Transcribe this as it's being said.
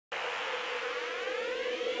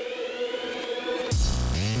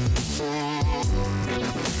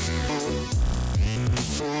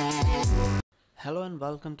Hello and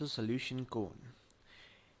welcome to Solution Code.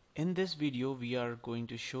 In this video we are going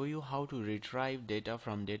to show you how to retrieve data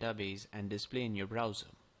from database and display in your browser.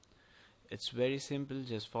 It's very simple,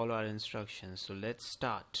 just follow our instructions. So let's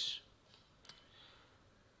start.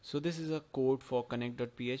 So this is a code for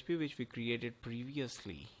connect.php which we created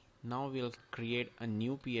previously. Now we'll create a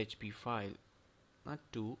new PHP file, not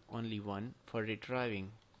two, only one, for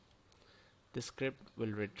retrieving. The script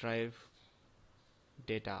will retrieve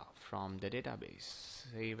data from the database.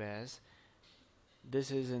 Save as. This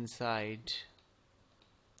is inside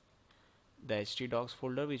the htdocs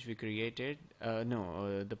folder which we created.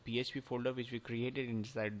 The PHP folder which we created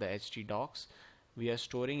inside the htdocs. We are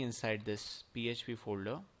storing inside this PHP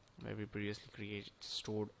folder where we previously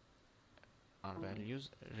stored our values.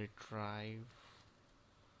 Retrieve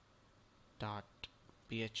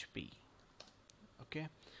 .php. Okay,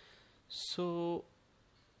 so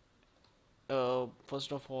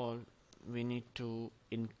first of all we need to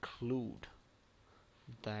include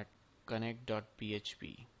that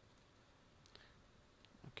connect.php.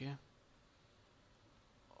 okay,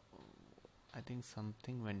 I think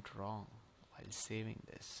something went wrong while saving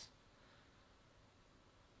this.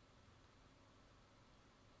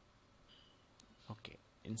 Okay,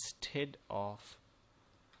 instead of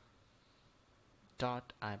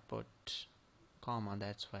dot I put comma,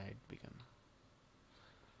 that's why it became.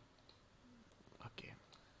 Okay,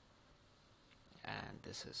 and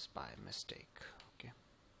this is by mistake. Okay,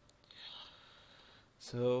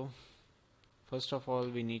 so first of all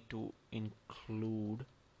we need to include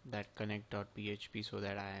that connect.php so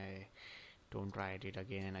that I don't write it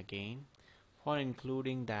again and again. For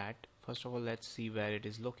including that, first of all let's see where it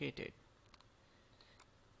is located.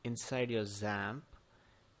 Inside your XAMPP,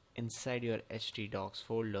 inside your htdocs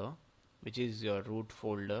folder, which is your root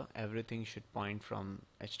folder. Everything should point from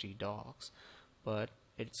htdocs, but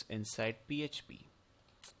it's inside PHP.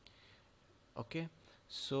 Okay,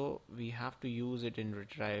 so we have to use it in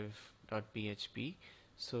retrieve.php.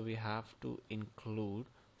 so we have to include,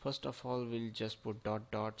 first of all we'll just put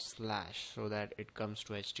 // so that it comes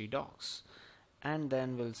to htdocs, and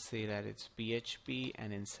then we'll say that it's PHP,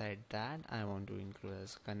 and inside that I want to include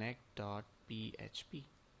as connect.php.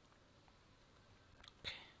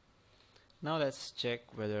 Now let's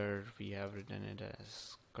check whether we have written it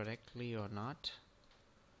as correctly or not.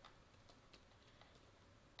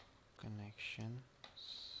 Connection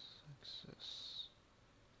success.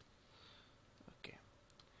 Okay,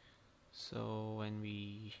 so when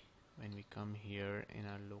we come here in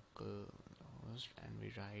our local host and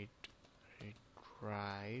we write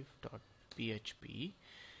retrieve.php,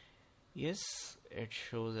 yes, it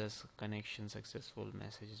shows as connection successful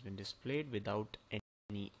message has been displayed without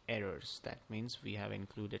any errors. That means we have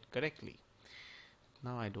included correctly.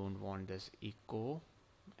 Now I don't want this echo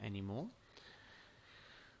anymore.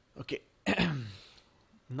 Okay,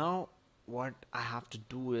 now what I have to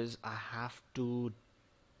do is I have to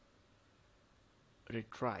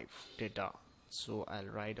retrieve data. So I'll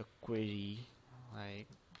write a query like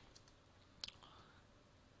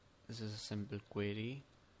this is a simple query: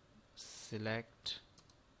 select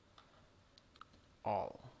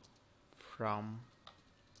all from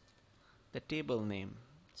the table name.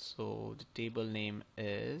 So the table name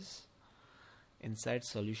is, inside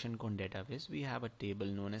solution code database we have a table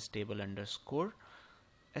known as table underscore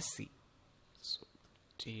sc. So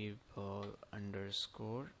table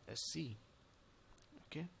underscore sc.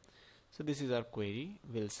 Okay, so this is our query.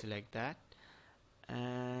 We'll select that,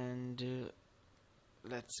 and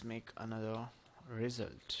let's make another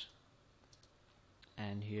result,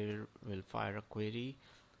 and here we'll fire a query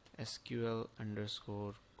sql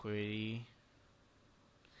underscore query,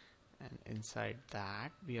 and inside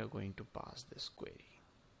that we are going to pass this query.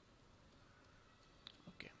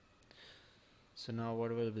 Okay, so now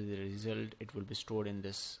what will be the result? It will be stored in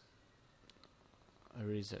this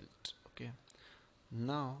result. Okay,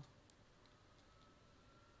 now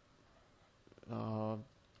I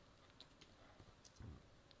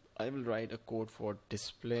will write a code for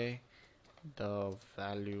display the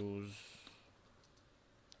values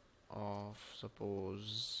of,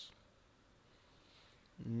 suppose,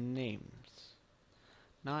 names.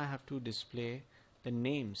 Now I have to display the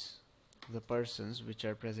names of the persons which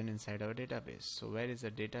are present inside our database. So where is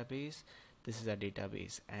the database? This is a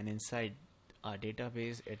database, and inside our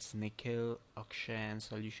database it's Nikhil, Akshay and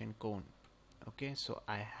Solution Code. Okay, so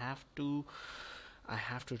I have to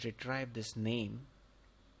retrieve this name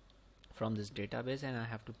from this database and I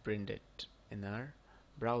have to print it in our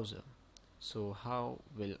browser. So how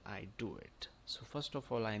will I do it? So first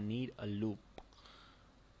of all I need a loop.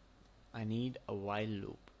 I need a while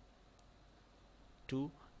loop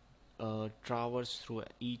to traverse through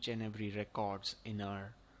each and every records in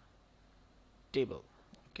our table.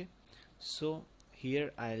 Okay, so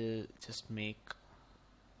here I'll just make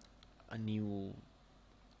a new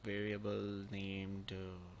variable named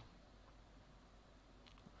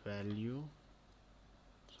value,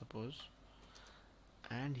 suppose,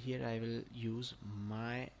 and here I will use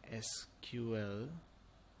MySQL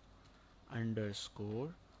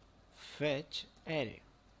underscore fetch array,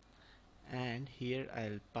 and here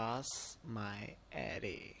I'll pass my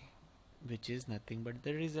array, which is nothing but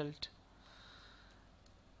the result.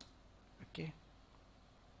 Okay,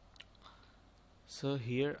 so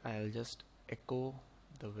here I'll just echo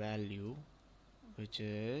the value, which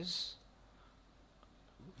is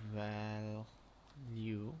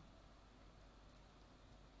value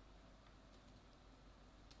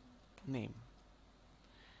name.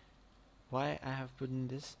 Why I have put in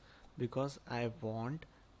this? Because I want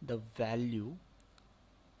the value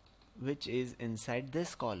which is inside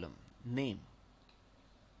this column, name,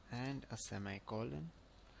 and a semicolon,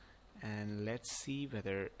 and let's see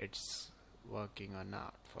whether it's working or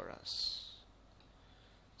not for us.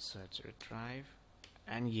 So let's retrieve,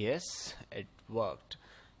 and yes, it worked.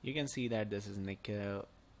 You can see that this is Nikhil,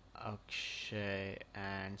 Akshay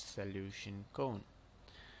and solution cone.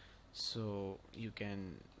 So you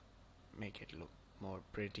can make it look more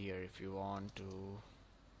prettier if you want to.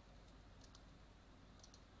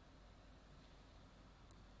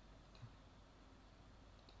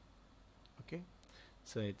 Okay,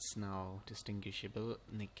 so it's now distinguishable,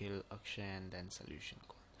 Nikhil, Akshay and then solution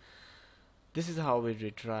code. This is how we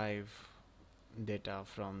retrieve data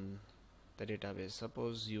from the database.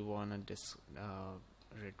 Suppose you want to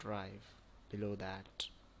retrieve below that,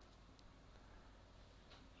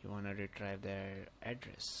 you want to retrieve their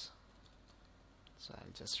address, so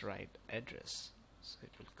I'll just write address, so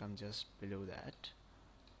it will come just below that.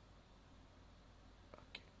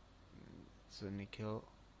 Okay, so Nikhil,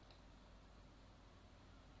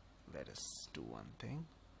 let us do one thing.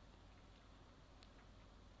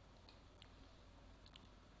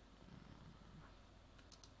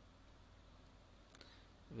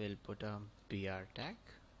 We'll put a BR tag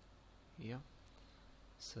here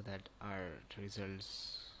so that our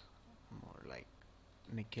results more like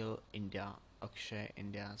Nikhil India, Akshay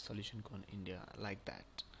India, solution cone India, like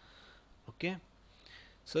that. Okay,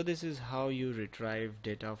 so this is how you retrieve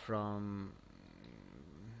data from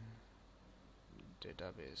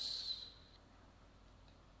database.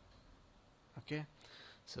 Okay,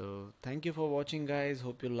 so thank you for watching guys.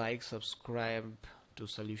 Hope you like, subscribe to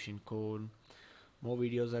solution code. More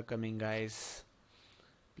videos are coming guys.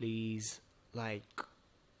 Please like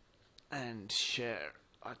and share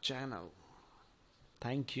our channel.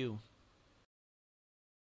 Thank you.